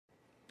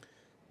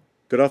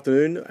Good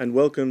afternoon and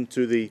welcome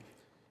to the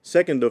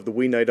second of the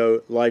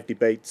WE-NATO live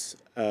debates.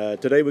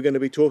 Today we're going to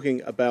be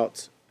talking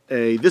about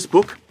this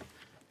book.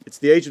 It's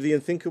The Age of the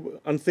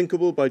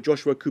Unthinkable by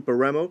Joshua Cooper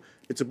Ramo.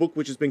 It's a book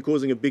which has been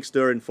causing a big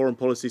stir in foreign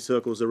policy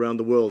circles around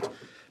the world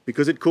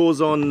because it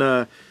calls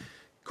on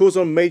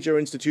major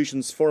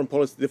institutions,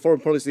 the foreign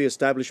policy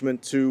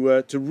establishment to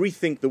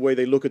rethink the way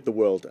they look at the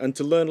world and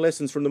to learn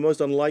lessons from the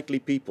most unlikely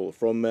people,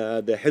 from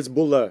the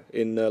Hezbollah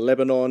in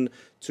Lebanon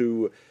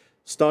to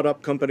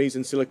startup companies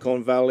in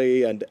Silicon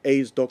Valley and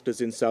AIDS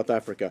doctors in South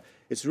Africa.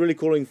 It's really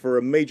calling for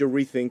a major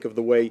rethink of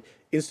the way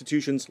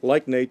institutions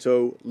like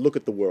NATO look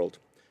at the world.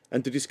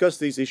 And to discuss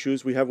these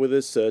issues, we have with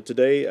us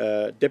today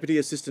Deputy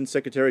Assistant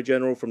Secretary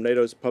General from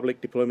NATO's Public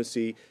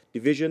Diplomacy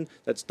Division,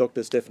 that's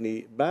Dr.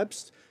 Stefanie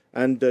Babst,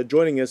 and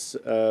joining us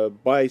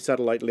by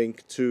satellite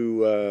link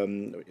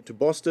to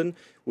Boston,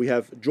 we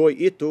have Joi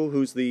Ito,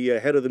 who's the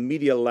head of the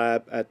Media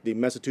Lab at the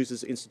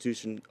Massachusetts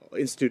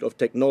Institute of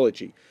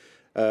Technology.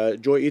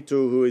 Joi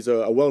Ito, who is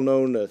a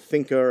well-known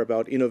thinker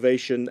about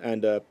innovation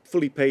and a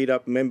fully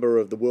paid-up member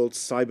of the world's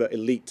cyber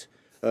elite.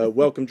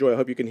 Welcome, Joi. I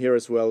hope you can hear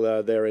us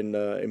well there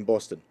in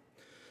Boston.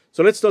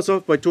 So let's start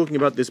off by talking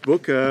about this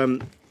book.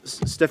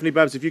 Stefanie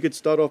Babst, if you could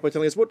start off by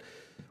telling us what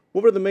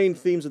are the main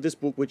themes of this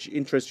book which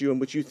interest you and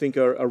which you think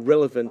are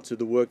relevant to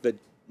the work that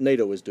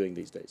NATO is doing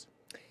these days?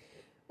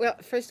 Well,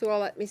 first of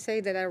all, let me say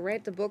that I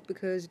read the book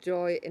because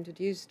Joi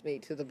introduced me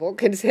to the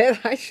book and said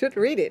I should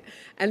read it.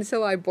 And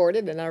so I bought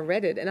it and I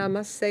read it. And I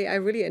must say I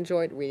really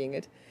enjoyed reading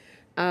it.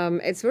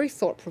 It's very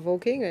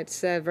thought-provoking, it's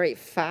very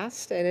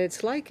fast, and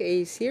it's like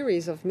a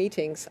series of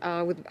meetings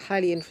with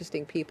highly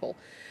interesting people.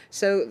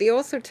 So the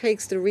author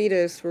takes the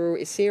reader through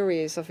a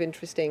series of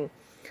interesting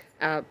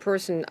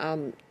person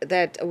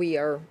that we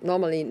are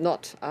normally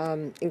not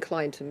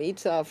inclined to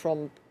meet,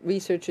 from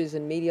researchers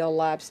in media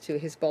labs to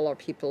Hezbollah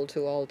people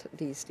to all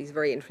these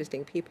very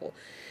interesting people.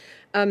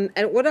 And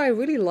what I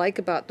really like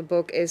about the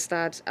book is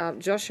that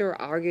Joshua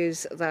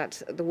argues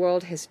that the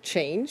world has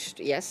changed.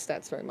 Yes,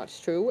 that's very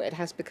much true. It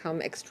has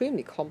become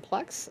extremely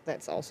complex.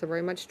 That's also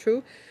very much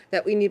true.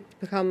 That we need to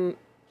become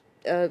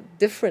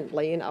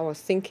differently in our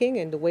thinking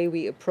and the way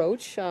we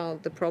approach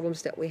the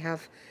problems that we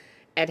have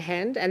at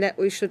hand, and that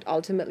we should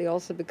ultimately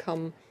also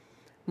become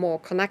more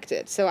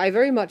connected. So I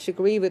very much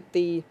agree with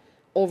the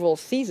overall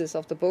thesis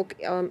of the book,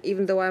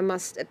 even though I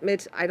must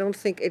admit I don't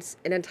think it's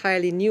an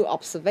entirely new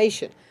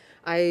observation.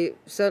 I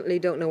certainly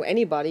don't know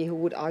anybody who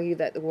would argue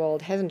that the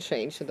world hasn't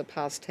changed in the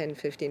past 10,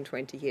 15,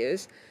 20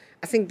 years.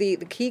 I think the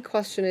key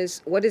question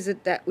is, what is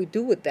it that we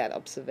do with that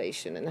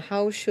observation, and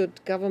how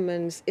should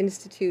governments,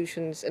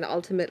 institutions, and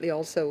ultimately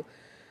also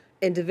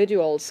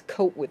individuals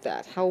cope with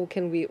that? How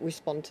can we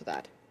respond to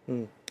that?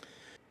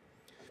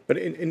 But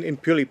in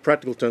purely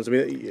practical terms, I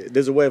mean,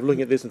 there's a way of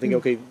looking at this and thinking,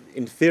 okay,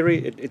 in theory,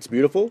 it's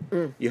beautiful.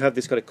 You have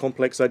this kind of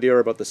complex idea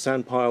about the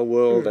sandpile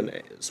world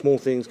and small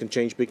things can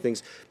change big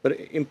things. But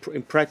in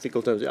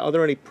practical terms, are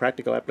there any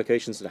practical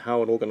applications to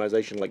how an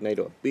organization like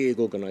NATO, a big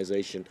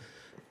organization,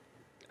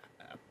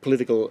 a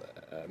political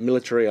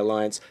military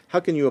alliance,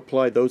 how can you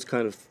apply those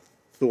kind of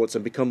thoughts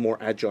and become more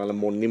agile and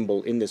more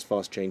nimble in this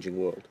fast-changing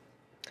world?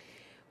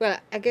 Well,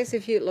 I guess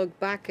if you look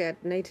back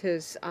at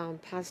NATO's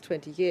past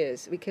 20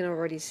 years, we can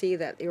already see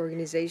that the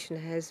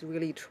organization has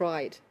really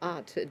tried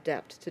to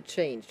adapt, to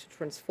change, to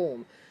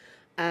transform.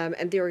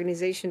 And the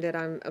organization that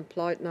I'm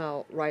employed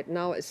right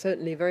now is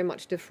certainly very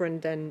much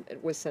different than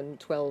it was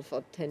 12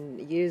 or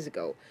 10 years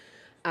ago.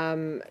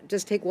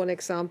 Just take one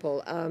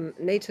example,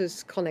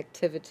 NATO's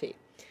connectivity.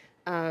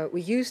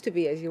 We used to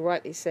be, as you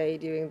rightly say,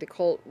 during the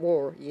Cold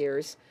War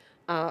years,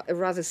 a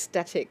rather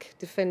static,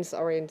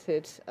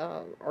 defense-oriented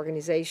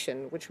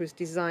organization, which was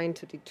designed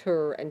to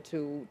deter and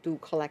to do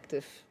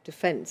collective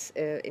defense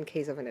in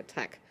case of an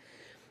attack.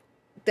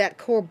 That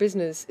core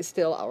business is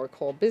still our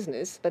core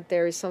business, but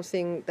there is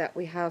something that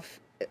we have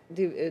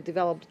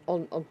developed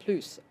on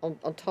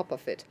top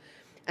of it.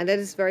 And that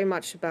is very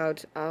much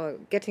about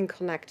getting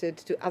connected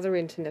to other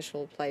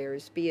international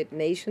players, be it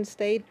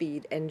nation-state, be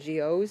it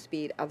NGOs,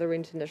 be it other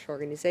international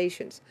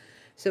organizations.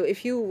 So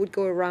if you would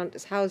go around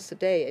this house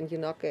today and you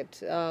knock at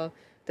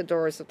the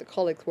doors of the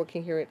colleagues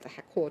working here at the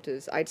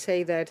headquarters, I'd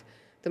say that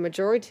the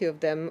majority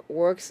of them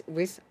works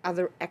with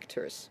other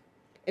actors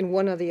in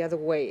one or the other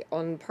way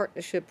on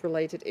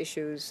partnership-related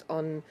issues,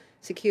 on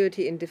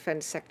security and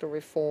defense sector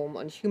reform,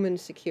 on human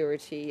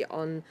security,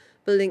 on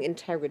building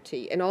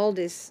integrity. And all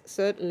this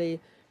certainly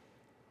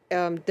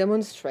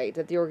demonstrate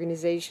that the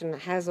organization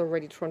has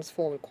already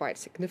transformed quite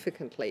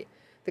significantly.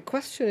 The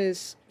question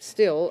is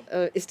still,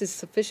 is this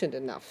sufficient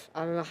enough?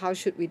 How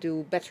should we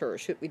do better?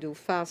 Should we do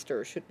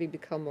faster? Should we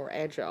become more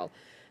agile?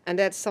 And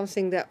that's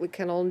something that we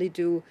can only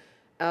do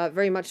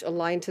very much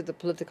aligned to the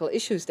political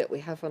issues that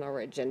we have on our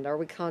agenda.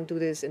 We can't do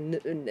this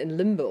in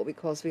limbo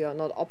because we are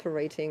not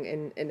operating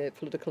in a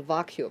political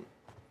vacuum.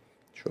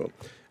 Sure.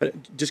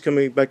 Just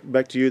coming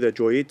back to you there,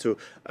 Joi Ito.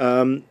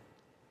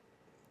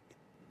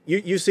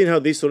 You've seen how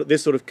this sort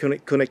of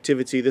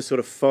connectivity, this sort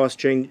of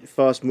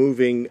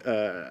fast-moving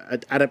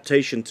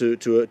adaptation to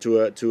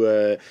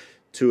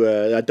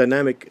a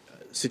dynamic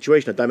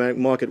situation, a dynamic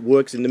market,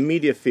 works in the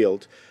media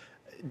field.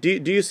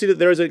 Do you see that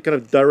there is a kind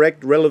of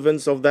direct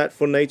relevance of that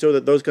for NATO,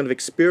 that those kind of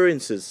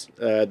experiences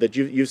that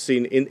you've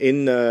seen in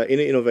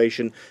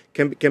innovation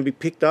can be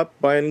picked up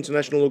by an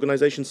international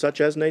organization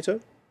such as NATO?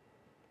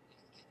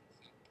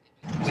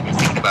 When you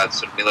think about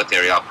sort of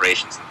military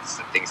operations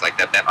and things like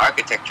that, that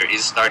architecture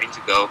is starting to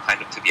go kind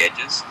of to the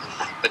edges.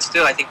 But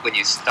still, I think when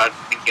you start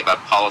thinking about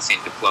policy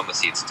and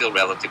diplomacy, it's still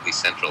relatively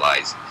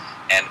centralized.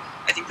 And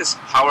I think this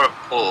power of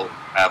pull,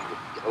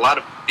 a lot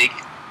of big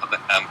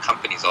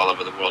companies all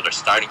over the world are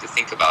starting to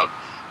think about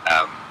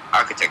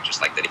architectures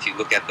like that. If you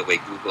look at the way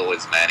Google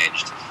is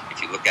managed,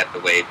 if you look at the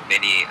way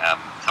many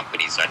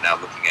companies are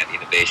now looking at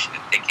innovation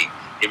and thinking,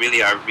 they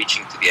really are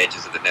reaching to the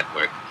edges of the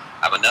network.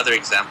 Another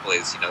example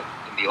is,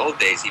 in the old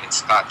days, even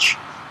Scotch,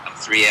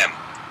 3M,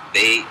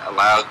 they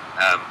allowed,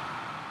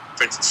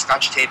 for instance,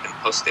 Scotch tape and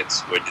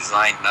Post-its were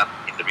designed not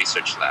in the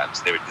research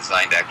labs. They were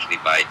designed actually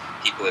by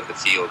people in the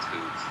field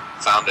who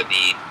found a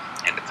need,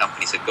 and the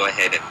company said, go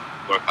ahead and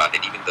work on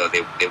it, even though they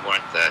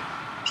weren't the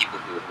people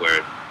who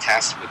were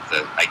tasked with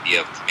the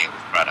idea of coming up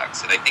with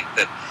products. And I think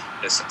that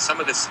some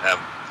of this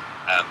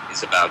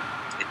is about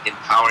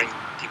empowering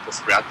people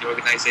throughout the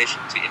organization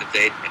to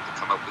innovate and to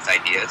come up with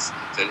ideas.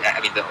 So, I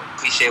mean, the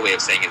cliche way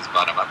of saying it is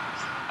bottom up.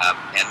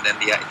 And then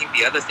I think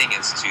the other thing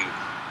is to,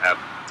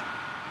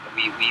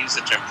 we use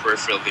the term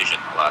peripheral vision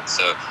a lot.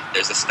 So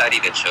there's a study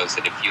that shows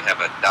that if you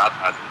have a dot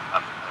on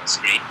a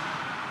screen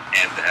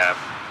and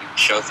you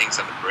show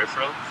things on the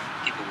peripheral,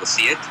 people will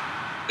see it.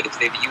 But if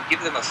you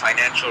give them a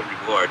financial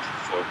reward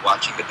for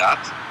watching the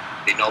dot,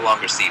 they no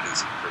longer see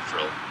these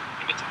peripheral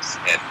images.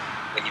 And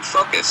when you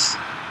focus,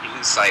 you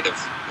lose sight of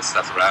the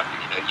stuff around you.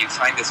 You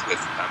find this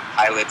with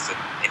pilots and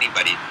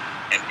anybody.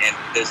 And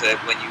there's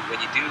when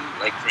you do,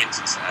 like, for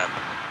instance,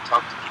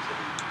 talk to people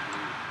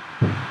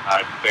who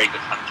are very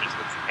good hunters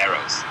with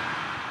arrows,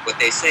 what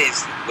they say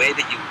is the way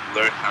that you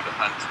learn how to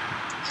hunt,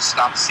 to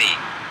stop seeing,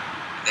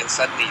 and then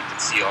suddenly you can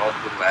see all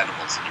the little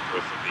animals in your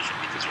peripheral vision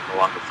because you're no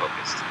longer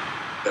focused.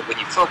 But when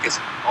you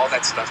focus, all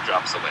that stuff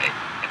drops away.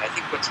 And I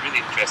think what's really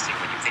interesting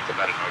when you think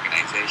about an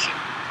organization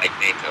like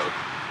NATO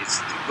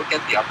is to look at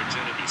the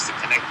opportunities to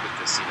connect with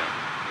this,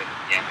 with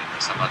Yemen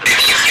or some other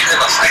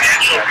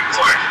financial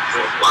reward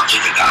for watching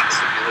the dots.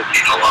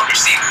 They no longer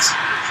see this.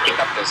 Pick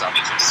up those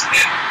opportunities.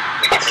 And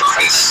when you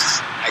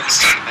focus, I think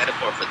the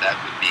metaphor for that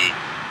would be,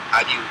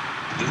 how do you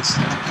lose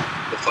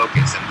the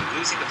focus? And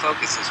losing the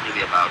focus is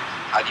really about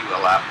how do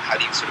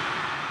you sort of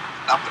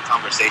stop the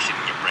conversation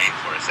in your brain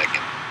for a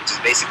second, which is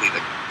basically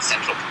the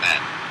central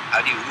command. How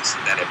do you loosen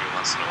that every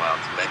once in a while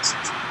to let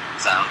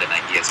sound and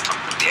ideas come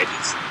from the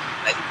edges?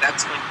 And I think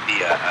that's going to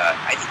be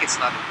I think it's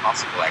not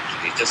impossible,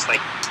 actually. Just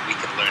like we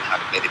can learn how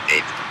to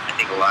meditate, I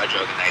think a large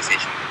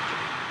organization can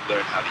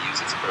learn how to use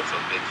its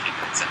peripheral vision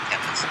and its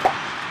antennas.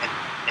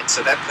 And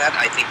so that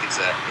I think is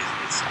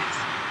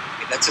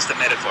that's just a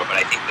metaphor, but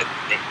I think that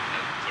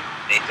for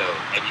NATO,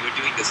 and you're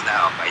doing this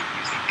now by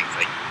using things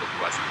like Google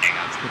Plus and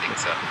Hangouts and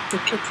things, so I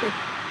think it's an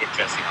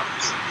interesting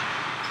opportunity.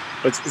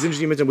 It's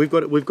interesting you mentioned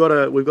we've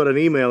got an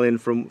email in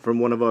from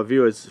one of our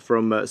viewers,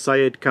 from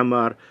Syed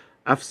Kamar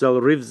Afzal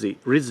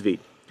Rizvi,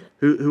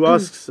 who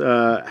asks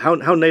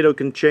how NATO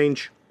can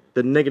change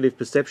the negative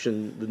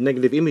perception, the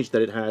negative image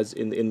that it has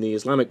in the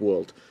Islamic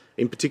world.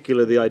 In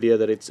particular, the idea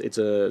that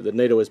that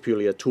NATO is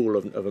purely a tool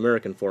of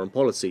American foreign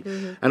policy.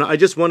 Mm-hmm. And I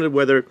just wondered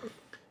whether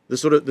the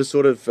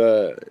sort of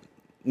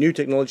new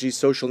technologies,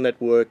 social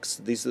networks,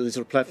 these sort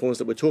of platforms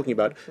that we're talking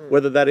about,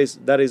 whether that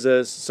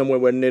is somewhere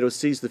where NATO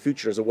sees the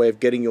future as a way of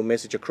getting your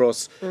message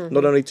across,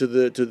 not only to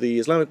the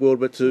Islamic world,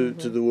 but to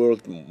the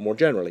world more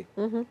generally.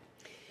 Mm-hmm.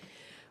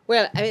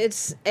 Well, I mean,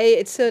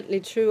 it's certainly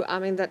true. I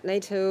mean, that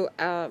NATO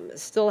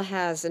still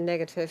has a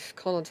negative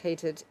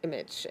connotated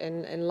image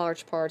in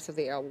large parts of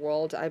the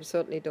world. I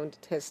certainly don't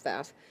detest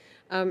that.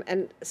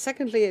 And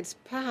secondly, it's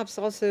perhaps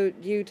also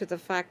due to the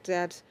fact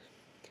that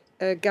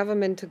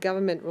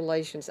government-to-government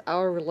relations,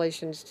 our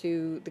relations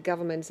to the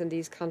governments in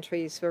these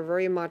countries, were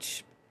very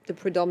much the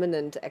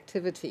predominant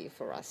activity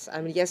for us.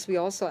 I mean, yes, we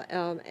also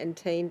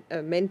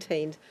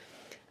maintained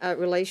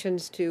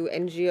relations to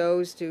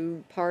NGOs,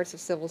 to parts of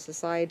civil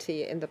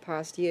society in the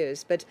past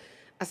years, but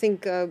I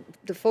think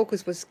the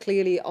focus was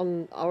clearly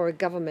on our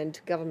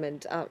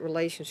government-to-government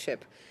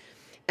relationship.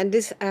 And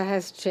this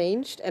has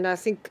changed, and I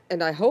think,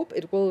 and I hope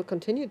it will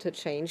continue to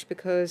change,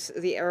 because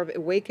the Arab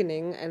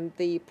awakening and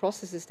the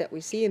processes that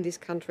we see in these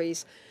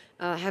countries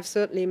have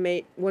certainly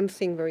made one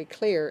thing very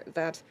clear,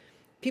 that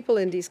people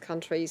in these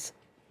countries,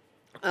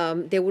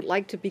 they would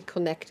like to be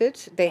connected.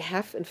 They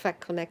have, in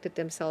fact, connected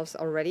themselves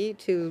already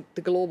to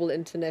the global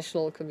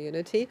international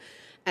community.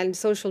 And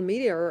social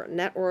media or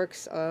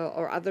networks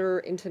or other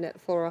internet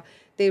fora,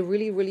 they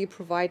really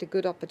provide a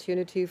good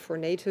opportunity for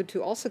NATO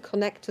to also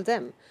connect to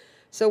them.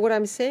 So what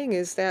I'm saying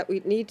is that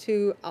we need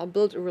to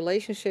build a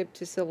relationship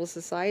to civil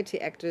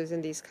society actors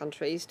in these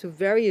countries, to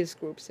various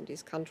groups in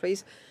these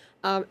countries,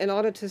 in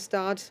order to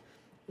start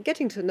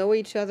getting to know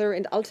each other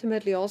and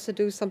ultimately also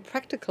do some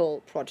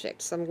practical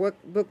projects, some work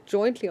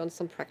jointly on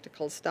some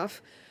practical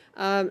stuff,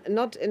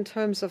 not in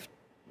terms of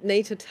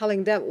NATO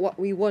telling them what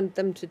we want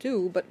them to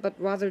do, but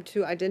rather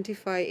to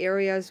identify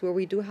areas where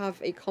we do have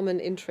a common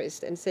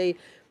interest and say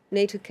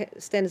NATO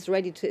stands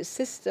ready to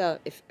assist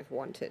if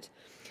wanted.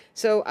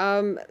 So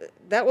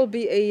that will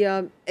be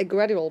a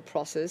gradual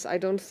process. I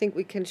don't think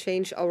we can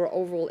change our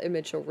overall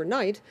image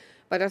overnight,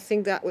 but I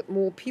think that with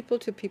more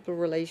people-to-people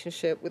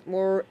relationship, with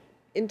more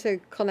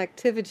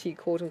interconnectivity,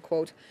 quote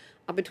unquote,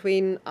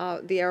 between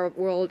the Arab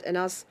world and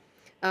us,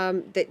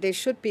 there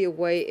should be a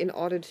way in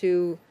order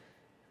to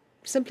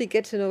simply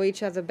get to know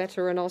each other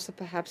better and also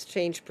perhaps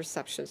change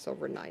perceptions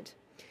overnight.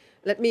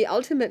 Let me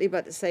ultimately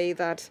but say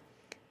that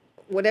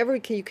whatever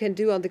you can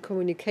do on the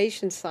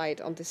communication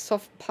side, on the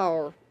soft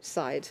power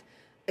side,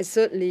 is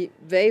certainly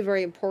very,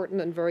 very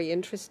important and very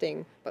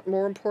interesting. But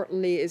more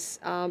importantly is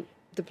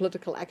the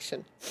political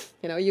action.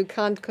 You know, you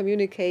can't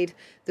communicate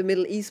the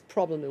Middle East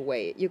problem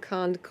away. You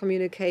can't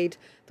communicate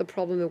the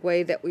problem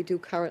away that we do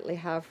currently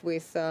have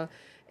with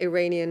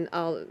Iranian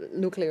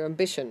nuclear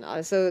ambition.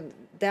 So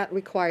that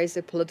requires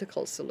a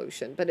political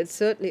solution. But it's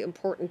certainly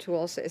important to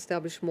also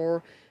establish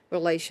more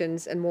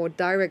relations and more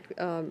direct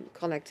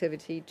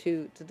connectivity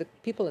to the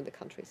people in the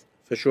countries.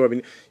 For sure. I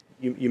mean,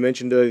 you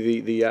mentioned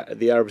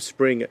the Arab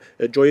Spring.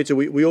 Joi Ito,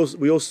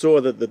 we all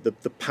saw that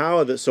the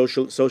power that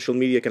social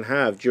media can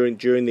have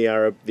during the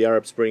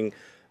Arab Spring,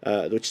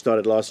 which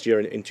started last year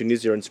in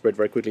Tunisia and spread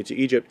very quickly to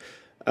Egypt.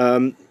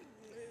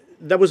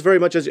 That was very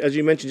much, as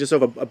you mentioned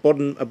yourself, a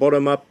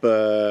bottom up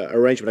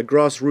arrangement, a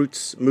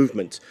grassroots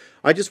movement.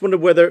 I just wonder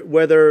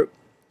whether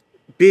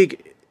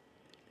big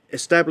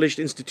established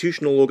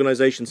institutional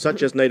organizations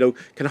such as NATO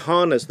can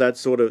harness that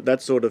sort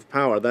of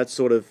power, that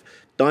sort of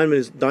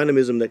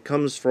dynamism that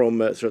comes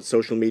from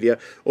social media,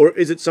 or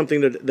is it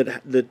something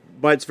that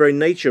by its very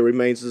nature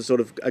remains a sort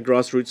of a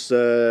grassroots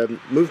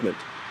movement?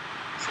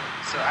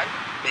 So I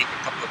would make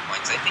a couple of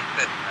points. I think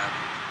that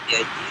the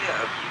idea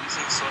of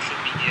using social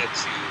media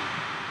to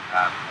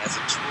as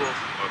a tool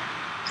for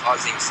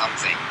causing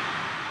something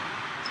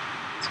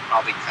is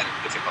probably kind of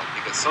difficult,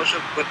 because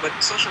what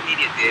social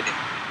media did in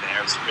the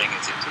Arab Spring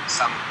is it took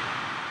some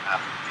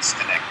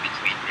disconnect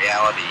between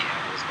reality and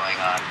what was going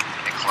on,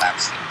 and it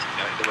collapsed it. You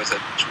know, there was a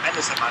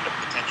tremendous amount of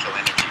potential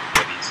energy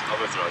for these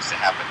overthrows to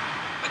happen,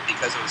 but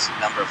because of a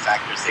number of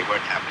factors, they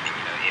weren't happening.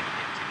 You know, in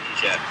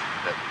Tunisia,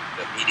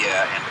 the media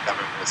and the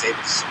government was able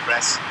to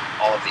suppress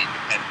all of the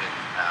independent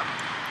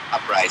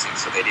uprisings,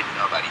 so they didn't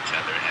know about each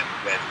other. And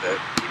when the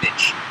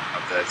image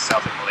of the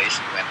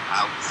self-immolation went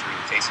out through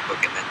Facebook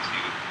and then to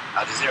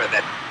Al Jazeera,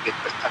 that lit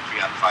the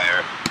country on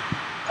fire.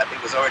 There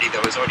was already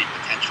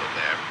potential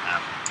there,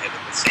 and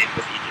the same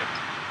with Egypt.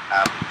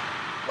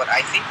 What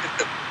I think that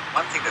the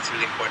one thing that's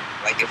really important,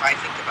 like if I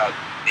think about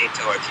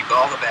NATO, or if you go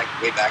all the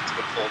way back to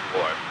the Cold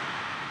War,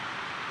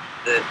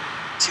 the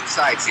two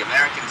sides, the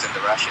Americans and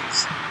the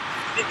Russians,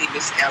 completely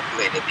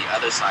miscalculated the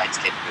other side's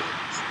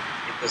capabilities.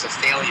 It was a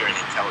failure in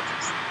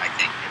intelligence, I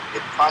think.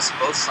 It cost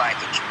both sides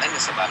a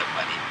tremendous amount of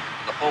money,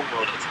 the whole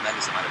world a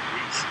tremendous amount of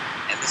grief.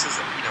 And this is,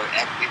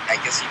 I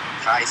guess you can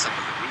tie some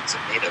of the roots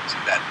of NATO to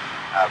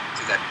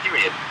that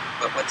period.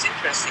 But what's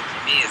interesting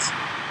for me is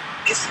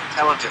this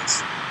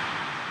intelligence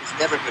is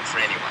never good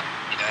for anyone,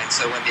 And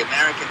so when the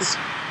Americans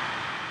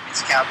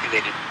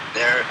miscalculated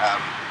their,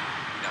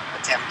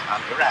 attempt on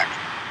Iraq,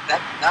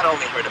 that not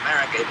only hurt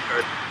America, it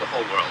hurt the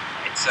whole world,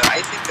 right? So I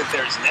think that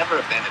there is never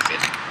a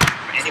benefit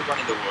for anyone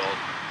in the world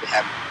to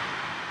have.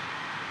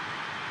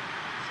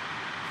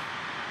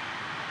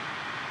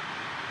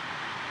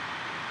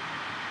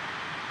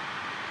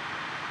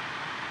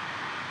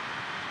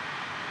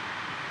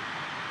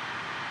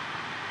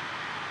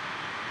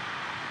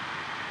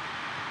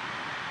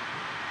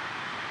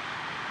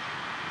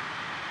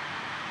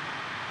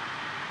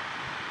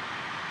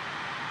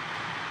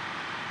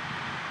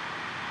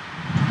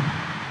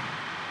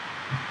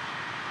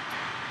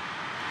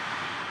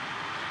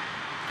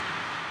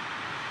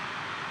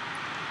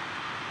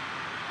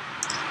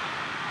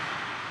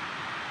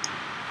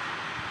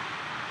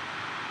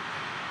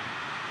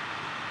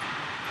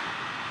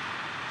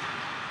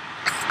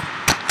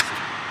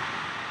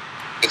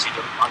 Because you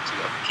don't want to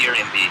appear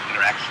in the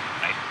interaction,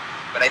 right?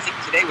 But I think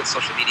today with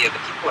social media,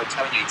 the people are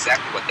telling you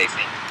exactly what they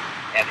think.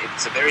 And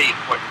it's a very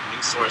important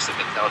new source of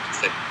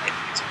intelligence that I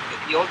think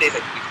in the old days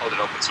we called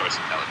it open source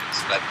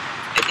intelligence, but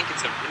I think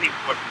it's a really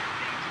important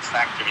thing to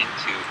factor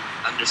into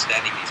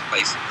understanding these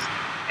places.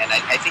 And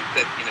I think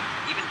that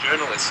even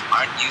journalists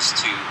aren't used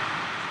to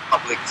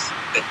publics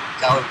that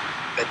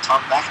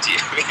talk back to you.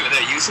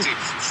 They're used to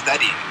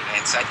studying,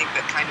 and so I think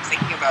that kind of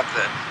thinking about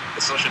the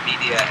social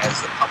media as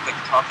the public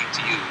talking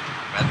to you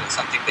rather than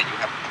something that you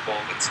have to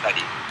evolve and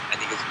study, I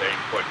think is very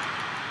important.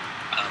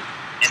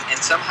 And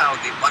somehow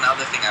the one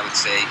other thing I would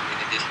say, in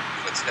addition to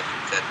what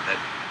Stefanie said,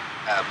 that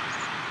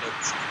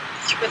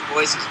human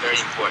voice is very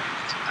important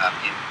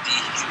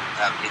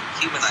in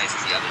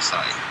humanizing the other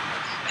side.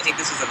 I think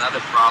this is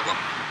another problem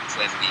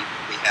when we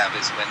have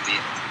is when the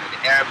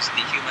Arabs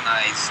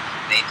dehumanize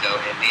NATO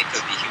and NATO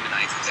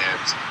dehumanizes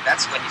Arabs.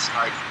 That's when you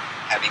start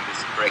having this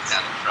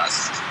breakdown of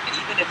trust. And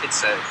even if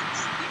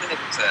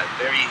at a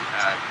very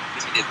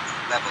limited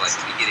level at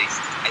the beginning.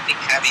 I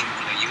think having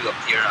you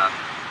appear on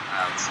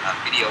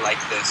video like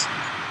this,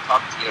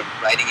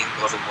 writing in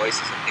Global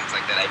Voices and things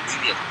like that, I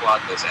really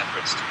applaud those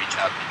efforts to reach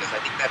out, because I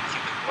think that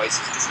human voice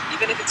is,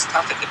 even if it's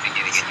tough at the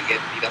beginning and you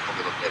get beat up a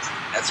little bit,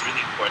 that's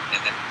really important.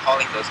 And then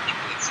calling those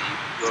people into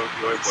your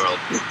world.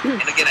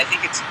 And again, I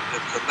think it's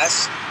the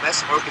less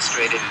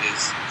orchestrated it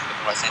is, the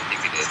more authentic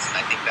it is. And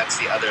I think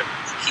that's the other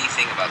key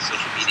thing about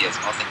social media is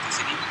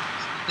authenticity.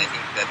 And I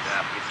think that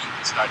if you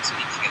can start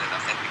speaking in an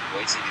authentic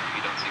voice, even if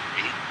you don't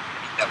agree, I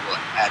think that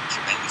will add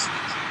tremendously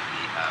to the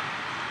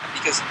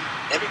because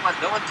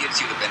no one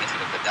gives you the benefit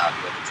of the doubt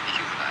when it's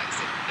dehumanized.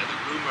 And, the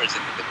rumors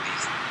in the Middle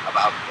East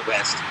about the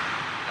West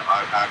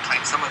are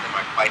kind. Some of them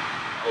are quite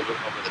over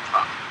the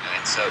top.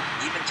 And so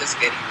even just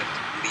getting them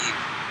to believe,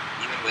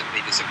 even when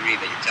they disagree,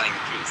 that you're telling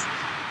the truth,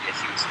 would be a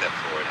huge step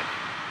forward.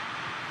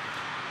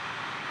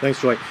 Thanks,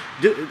 Joi.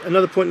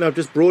 Another point now,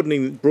 just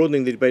broadening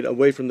the debate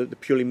away from the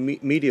purely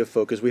media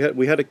focus.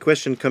 We had a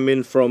question come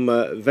in from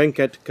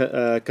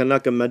Venkat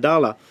Kanaka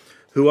Madala,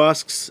 who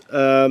asks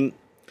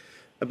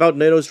about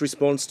NATO's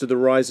response to the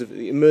rise of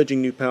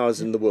emerging new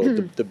powers in the world,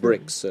 the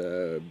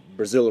BRICS,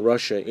 Brazil,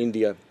 Russia,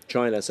 India,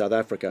 China, South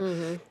Africa.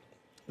 Mm-hmm.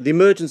 The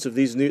emergence of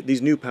these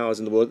new powers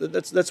in the world,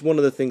 that's one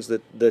of the things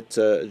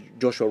that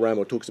Joshua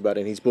Ramo talks about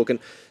in his book, and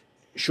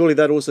surely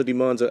that also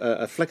demands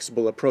a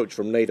flexible approach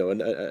from NATO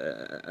and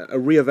a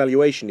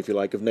re-evaluation, if you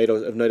like, of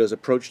NATO's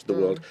approach to the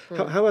world.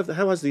 How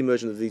has the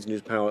emergence of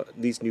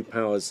these new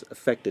powers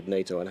affected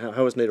NATO, and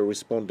how is NATO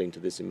responding to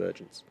this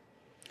emergence?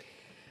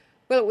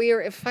 Well, we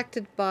are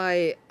affected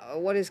by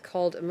what is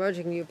called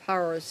emerging new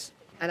powers,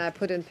 and I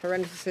put in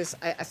parentheses,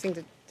 I think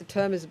that the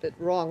term is a bit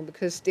wrong,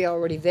 because they are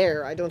already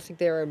there. I don't think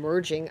they're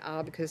emerging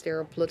because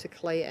they're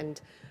politically and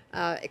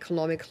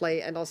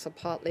economically and also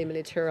partly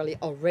militarily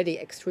already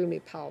extremely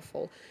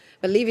powerful.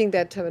 But leaving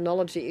that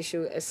terminology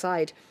issue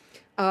aside,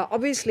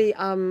 obviously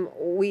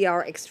we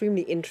are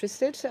extremely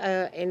interested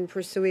in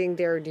pursuing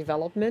their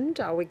development.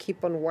 We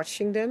keep on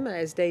watching them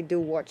as they do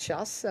watch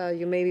us.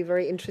 You may be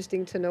very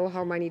interesting to know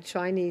how many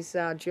Chinese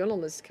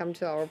journalists come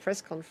to our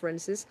press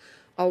conferences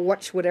or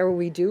watch whatever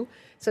we do.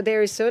 So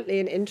there is certainly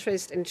an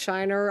interest in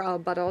China,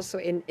 but also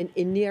in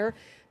India,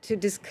 to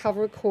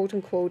discover, quote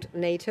unquote,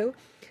 NATO.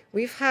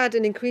 We've had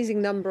an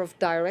increasing number of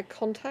direct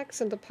contacts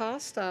in the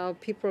past,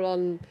 people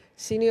on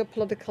senior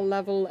political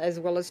level, as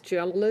well as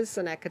journalists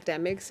and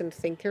academics and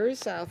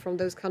thinkers from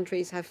those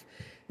countries have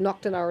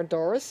knocked on our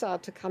doors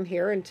to come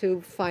here and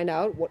to find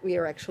out what we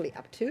are actually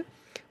up to,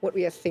 what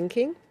we are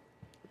thinking.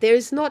 There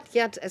is not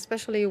yet,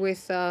 especially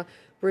with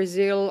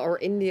Brazil or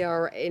India,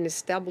 an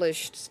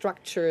established,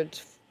 structured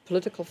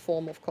political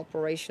form of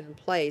cooperation in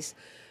place.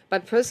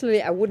 But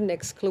personally, I wouldn't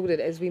exclude it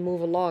as we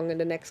move along in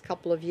the next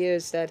couple of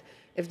years, that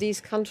if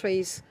these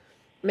countries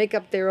make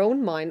up their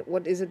own mind,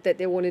 what is it that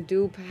they want to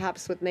do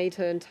perhaps with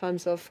NATO in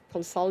terms of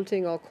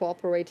consulting or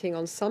cooperating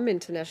on some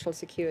international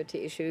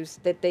security issues,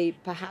 that they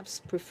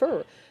perhaps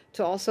prefer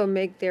to also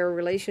make their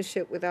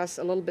relationship with us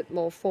a little bit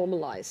more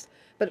formalized.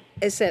 But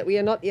as said, we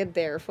are not yet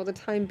there. For the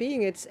time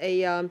being, it's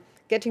a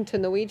getting to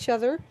know each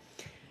other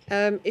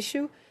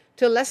issue.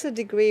 To a lesser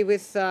degree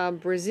with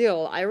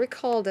Brazil, I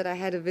recall that I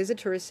had a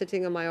visitor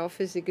sitting in my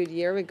office a good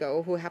year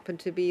ago who happened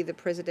to be the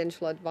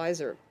presidential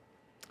advisor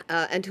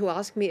and who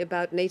asked me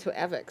about NATO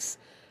AVAX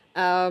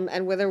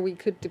and whether we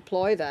could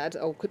deploy that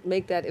or could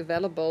make that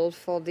available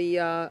for the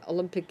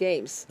Olympic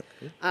Games.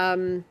 I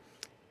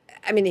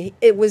mean,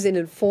 it was an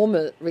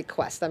informal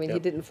request. I mean, he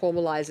didn't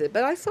formalize it.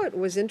 But I thought it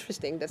was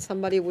interesting that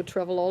somebody would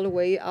travel all the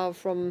way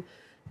from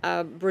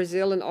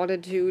Brazil in order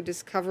to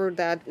discover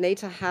that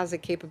NATO has a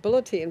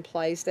capability in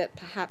place that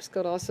perhaps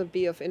could also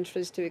be of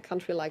interest to a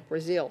country like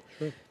Brazil.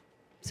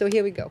 So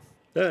here we go.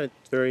 Yeah,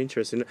 it's very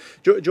interesting.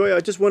 Joi, I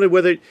just wondered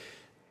whether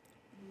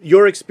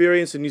your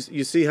experience, and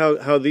you see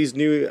how these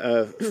new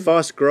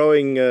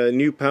fast-growing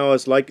new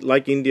powers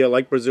like India,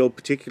 like Brazil,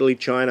 particularly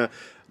China,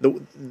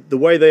 the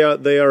way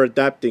they are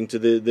adapting to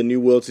the new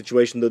world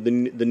situation,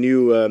 the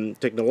new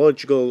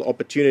technological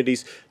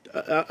opportunities.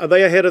 Are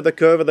they ahead of the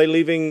curve? Are they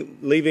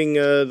leaving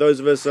those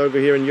of us over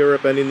here in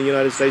Europe and in the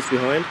United States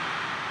behind?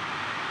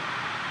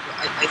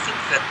 I think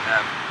that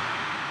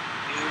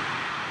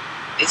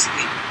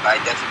basically, by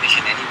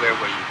definition, anywhere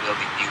where you're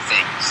building new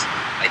things,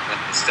 like when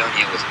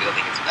Estonia was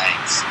building its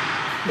banks,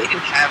 they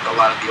didn't have a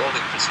lot of the old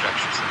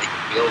infrastructure, so they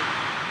could build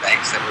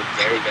banks that were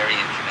very, very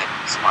internet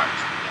smart.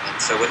 And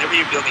so whenever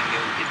you're building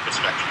new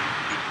infrastructure,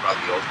 you need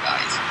probably old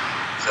guys.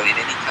 So in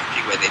any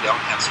country where they don't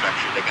have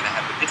structure, they're going to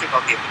have the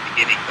difficulty at the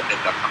beginning, but then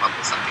they'll come up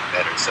with something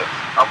better. So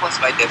almost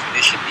by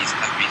definition, these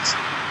countries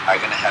are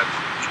going to have,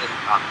 even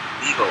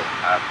legal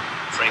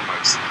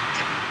frameworks,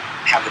 can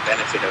have the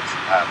benefit of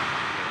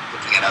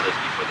looking at others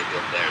before they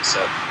build theirs. So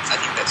I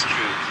think that's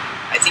true.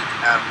 I think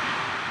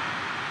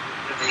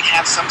they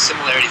have some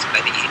similarities, but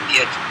I think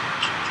India,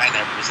 China,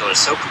 and Brazil are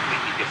so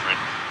completely different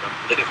from a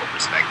political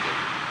perspective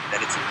that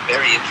it's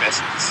very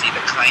interesting to see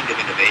the kind of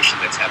innovation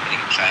that's happening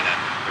in China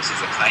versus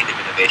the kind of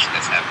innovation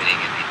that's happening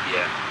in India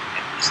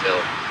and Brazil.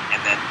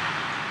 And then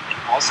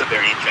also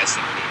very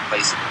interestingly in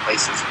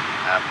places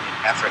in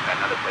Africa and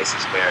other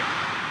places where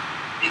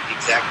the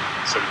exact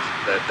sort of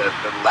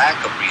the lack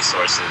of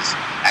resources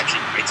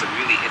actually creates a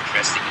really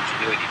interesting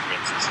ingenuity, for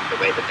instance, in the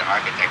way that they're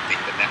architecting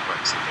the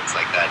networks and things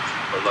like that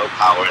for low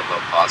power and low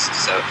cost.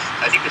 So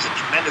I think there's a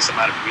tremendous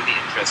amount of really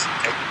interesting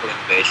technical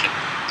innovation,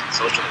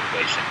 social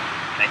innovation.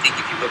 And I think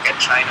if you look at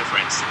China,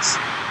 for instance,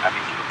 if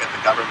you look at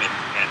the government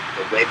and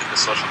the way that the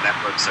social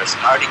networks are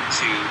starting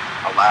to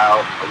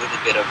allow a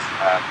little bit of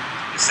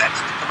dissent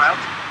to come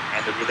out, and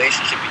the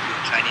relationship between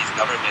the Chinese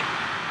government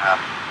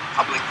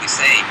publicly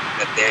saying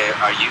that they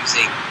are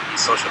using these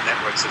social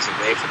networks as a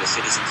way for the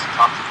citizens to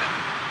talk to them.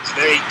 It's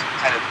very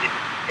kind of,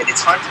 and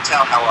it's hard to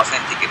tell how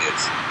authentic it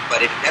is,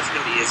 but it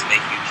definitely is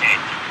making a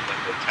change.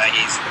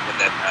 When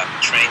that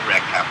train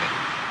wreck happened,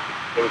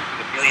 there were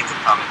millions of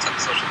comments on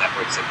the social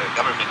networks, and the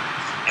government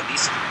at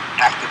least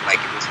acted like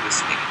it was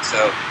listening. And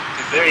so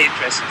it's very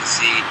interesting to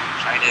see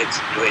China's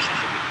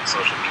relationship with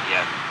social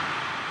media,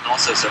 and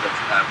also sort of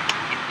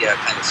India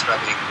kind of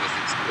struggling with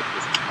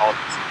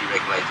politics and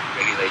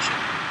deregulation.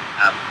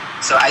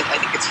 So I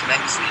think it's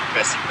tremendously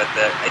interesting, but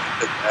I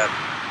think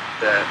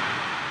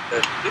the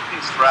good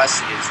news for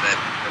us is that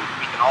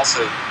we can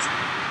also,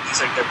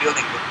 they're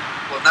building,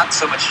 well, not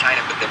so much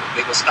China, but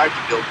they will start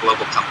to build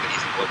global companies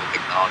and global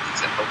technologies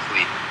that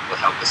hopefully will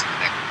help us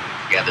connect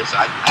together. So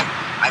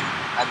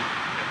I'm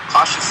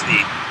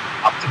cautiously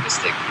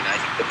optimistic. I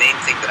think the main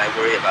thing that I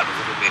worry about a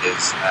little bit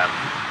is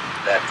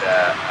that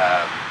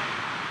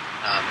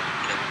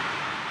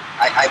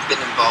I've been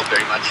involved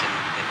very much in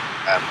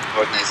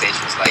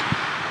organizations like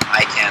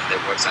ICANN that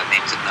works on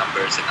names and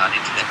numbers and on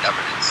internet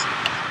governance.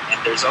 And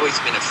there's always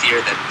been a fear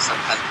that some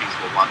countries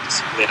will want to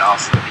split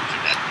off from the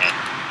internet.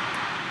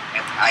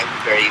 And I'm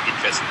very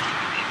interested in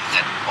keeping the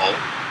internet whole.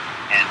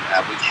 And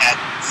we've had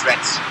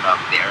threats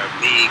from the Arab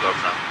League or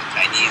from the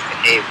Chinese that,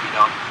 hey, if we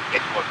don't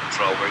get more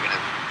control, we're going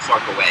to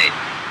fork away.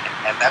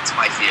 And that's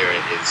my fear,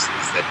 is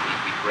that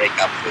we break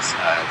up this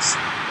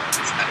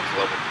kind of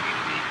global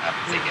community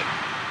if they get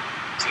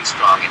too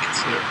strong and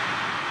insular.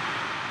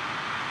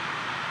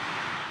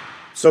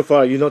 So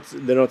far,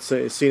 they're not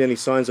seeing any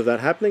signs of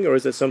that happening, or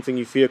is that something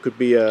you fear could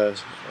be a? It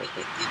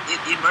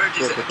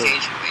emerges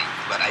occasionally,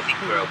 but I think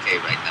we're okay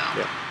right now.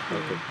 Yeah.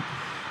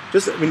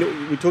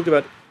 Okay. We talked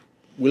about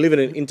we live in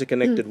an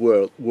interconnected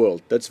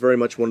world. That's very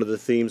much one of the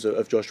themes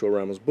of Joshua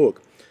Ramo's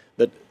book.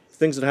 That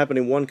things that happen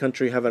in one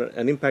country have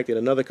an impact in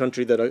another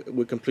country that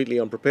we're completely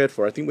unprepared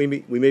for. I think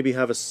we maybe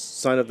have a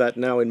sign of that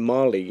now in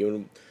Mali.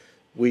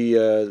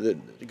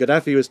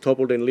 Gaddafi was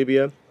toppled in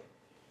Libya.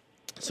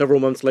 Several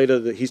months later,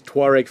 his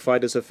Tuareg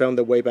fighters have found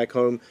their way back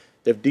home.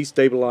 They've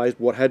destabilized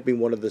what had been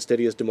one of the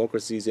steadiest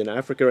democracies in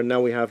Africa, and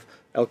now we have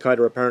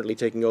Al-Qaeda apparently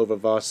taking over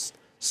vast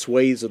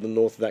swathes of the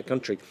north of that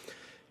country.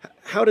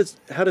 How does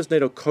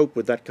NATO cope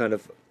with that kind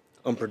of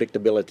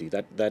unpredictability,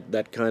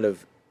 that kind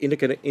of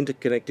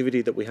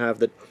interconnectivity that we have,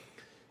 that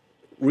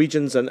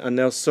regions are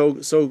now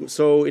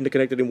so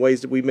interconnected in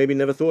ways that we maybe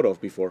never thought of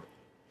before?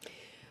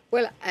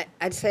 Well,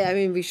 I'd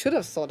say, we should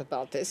have thought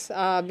about this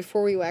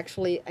before you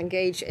actually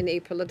engage in a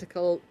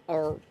political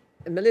or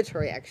a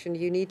military action.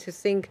 You need to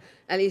think,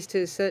 at least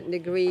to a certain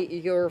degree,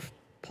 your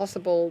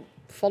possible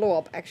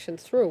follow-up action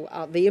through,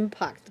 the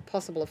impact, the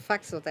possible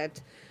effects of that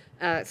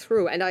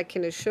through. And I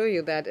can assure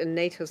you that in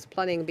NATO's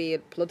planning, be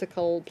it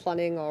political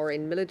planning or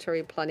in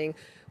military planning,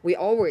 we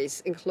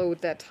always include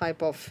that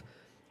type of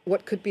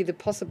what could be the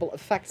possible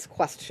effects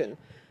question.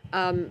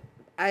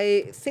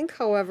 I think,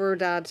 however,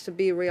 that to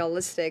be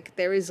realistic,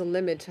 there is a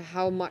limit to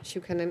how much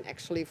you can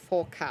actually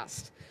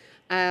forecast,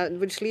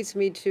 which leads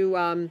me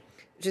to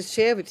just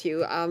share with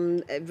you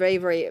a very,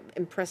 very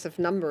impressive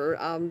number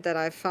that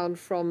I found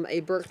from a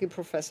Berkeley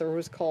professor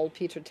who's called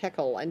Peter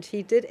Tekel, and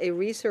he did a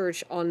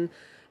research on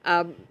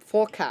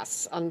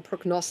forecasts, on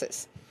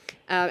prognosis.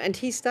 And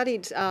he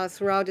studied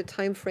throughout a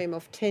time frame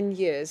of 10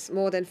 years,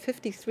 more than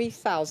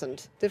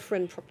 53,000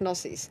 different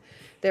prognoses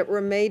that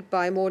were made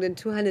by more than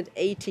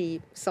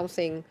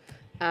 280-something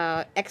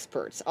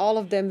experts, all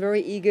of them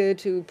very eager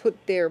to put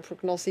their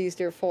prognoses,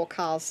 their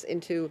forecasts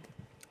into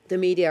the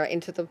media,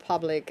 into the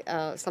public,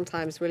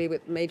 sometimes really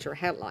with major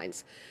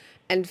headlines.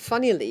 And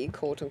funnily,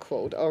 quote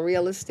unquote, or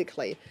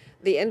realistically,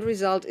 the end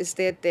result is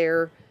that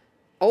their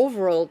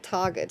overall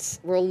targets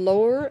were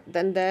lower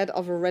than that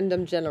of a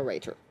random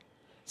generator.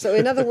 So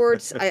in other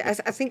words, I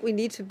think we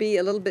need to be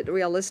a little bit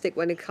realistic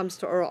when it comes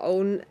to our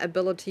own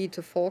ability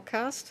to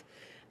forecast.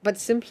 But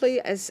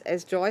simply, as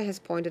Joi has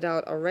pointed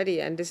out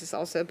already, and this is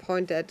also a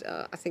point that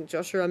I think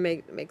Joshua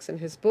makes in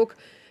his book,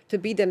 to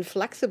be then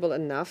flexible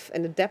enough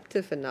and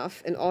adaptive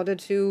enough in order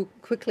to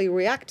quickly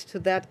react to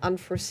that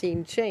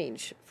unforeseen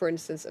change, for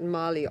instance, in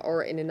Mali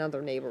or in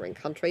another neighboring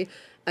country,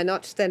 and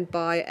not stand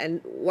by and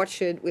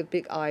watch it with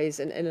big eyes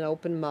and an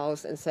open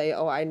mouth and say,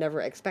 oh, I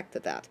never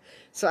expected that.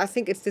 So I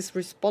think it's this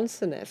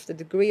responsiveness, the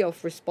degree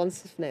of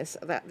responsiveness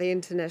that the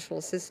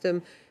international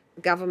system,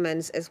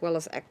 governments as well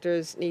as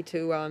actors need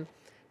to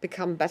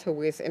become better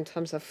with in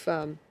terms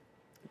of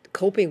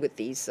coping with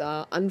these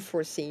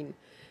unforeseen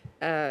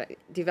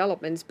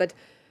developments. But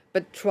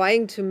but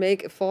trying to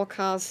make a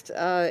forecast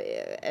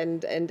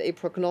and a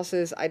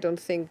prognosis, I don't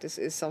think this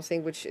is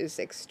something which is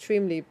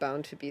extremely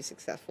bound to be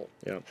successful.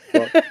 Yeah.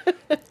 Well,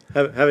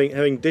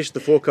 having dished the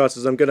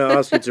forecasters, I'm going to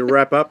ask you to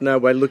wrap up now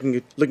by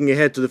looking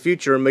ahead to the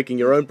future and making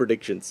your own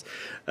predictions.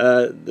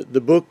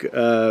 The book,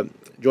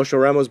 Joshua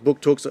Ramo's book,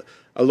 talks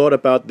a lot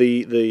about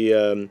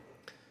the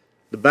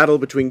battle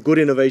between good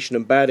innovation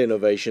and bad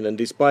innovation, and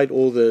despite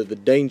all the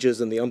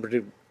dangers and the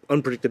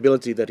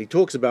unpredictability that he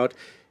talks about,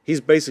 he's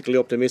basically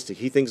optimistic.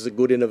 He thinks a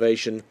good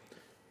innovation,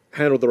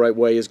 handled the right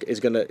way, is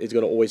gonna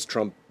always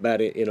trump bad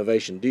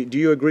innovation. Do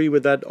you agree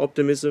with that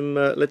optimism?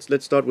 Let's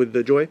start with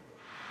Joi.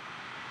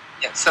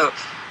 Yeah. So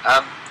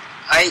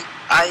I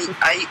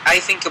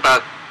think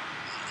about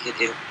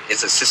it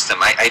as a system.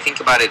 I think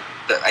about it.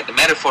 The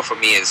metaphor for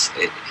me is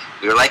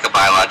we're like a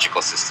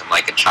biological system,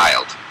 like a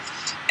child.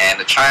 And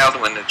the child,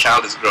 when the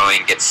child is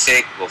growing, gets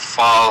sick, will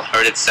fall,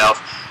 hurt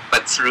itself.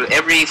 But through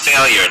every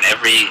failure and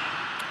every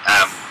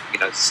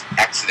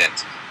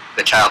accident,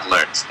 the child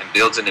learns and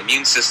builds an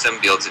immune system,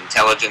 builds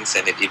intelligence,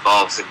 and it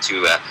evolves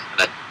into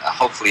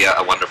hopefully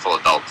a wonderful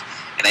adult.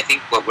 And I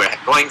think what we're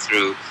going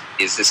through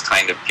is this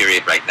kind of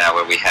period right now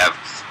where we have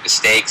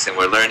mistakes and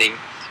we're learning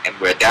and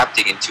we're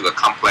adapting into a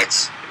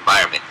complex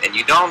environment. And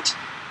you don't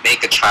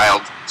make a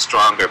child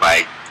stronger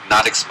by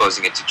not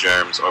exposing it to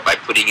germs or by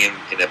putting him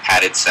in a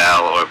padded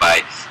cell or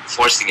by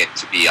forcing it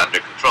to be under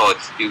control.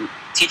 You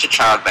teach a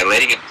child by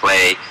letting it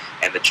play,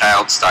 and the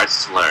child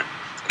starts to learn.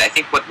 And I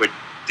think what we're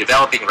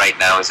developing right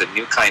now is a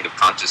new kind of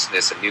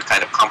consciousness, a new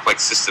kind of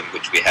complex system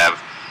which we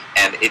have.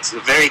 And it's a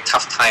very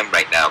tough time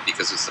right now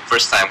because it's the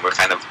first time we're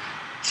kind of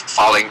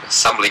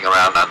stumbling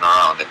around on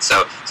our own. And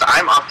so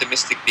I'm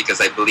optimistic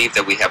because I believe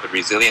that we have a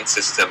resilient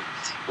system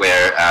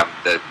where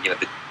the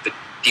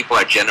people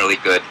are generally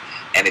good,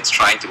 and it's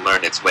trying to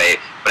learn its way.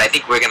 But I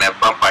think we're going to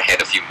bump our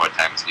head a few more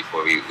times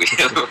before we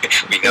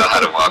know how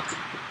to walk.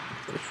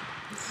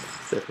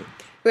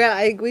 Well,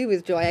 I agree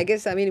with Joi. I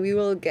guess, we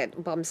will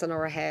get bumps on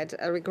our head.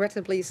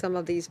 Regrettably, some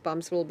of these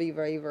bumps will be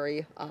very,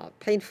 very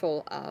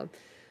painful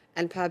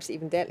and perhaps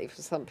even deadly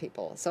for some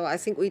people. So I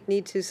think we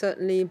need to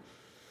certainly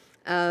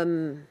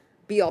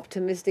be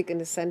optimistic in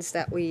the sense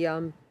that we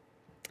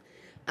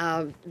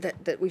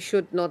that we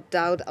should not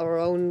doubt our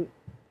own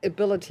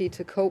ability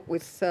to cope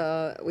with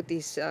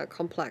these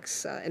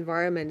complex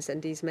environments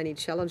and these many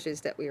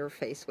challenges that we are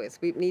faced with.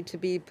 We need to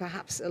be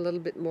perhaps a little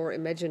bit more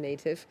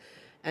imaginative,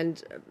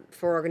 and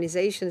for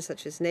organizations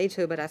such as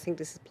NATO, but I think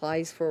this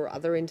applies for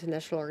other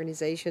international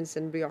organizations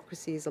and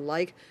bureaucracies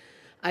alike,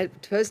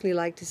 I'd personally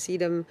like to see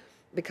them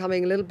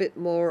becoming a little bit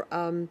more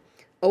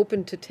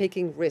open to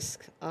taking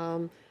risk.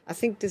 I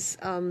think this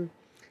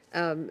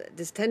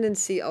this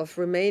tendency of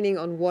remaining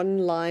on one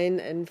line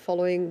and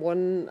following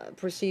one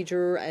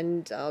procedure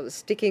and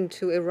sticking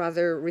to a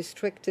rather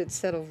restricted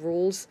set of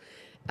rules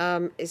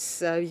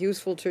is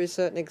useful to a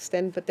certain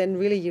extent, but then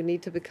really you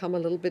need to become a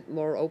little bit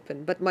more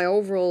open. But my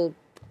overall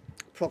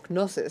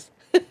prognosis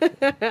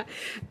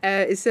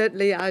is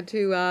certainly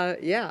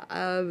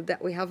that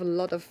we have a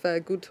lot of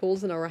good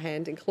tools in our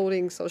hand,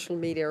 including social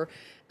media,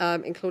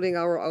 including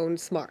our own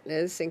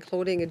smartness,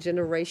 including a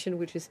generation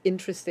which is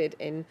interested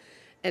in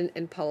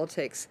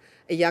politics,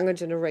 a younger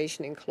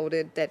generation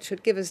included, that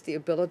should give us the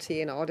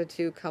ability in order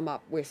to come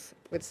up with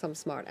some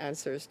smart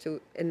answers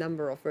to a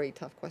number of very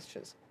tough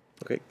questions.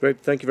 Okay, great.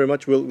 Thank you very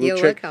much. You're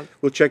welcome.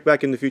 We'll check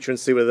back in the future and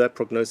see whether that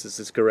prognosis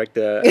is correct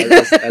as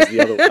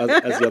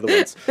the other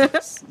ones.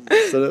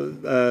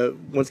 So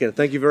once again,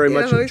 thank you very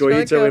much.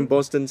 Joi Ito in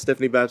Boston,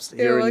 Stefanie Babst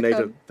here in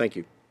NATO. Thank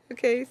you.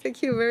 Okay,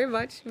 thank you very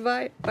much.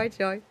 Bye. Bye,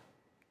 Joi.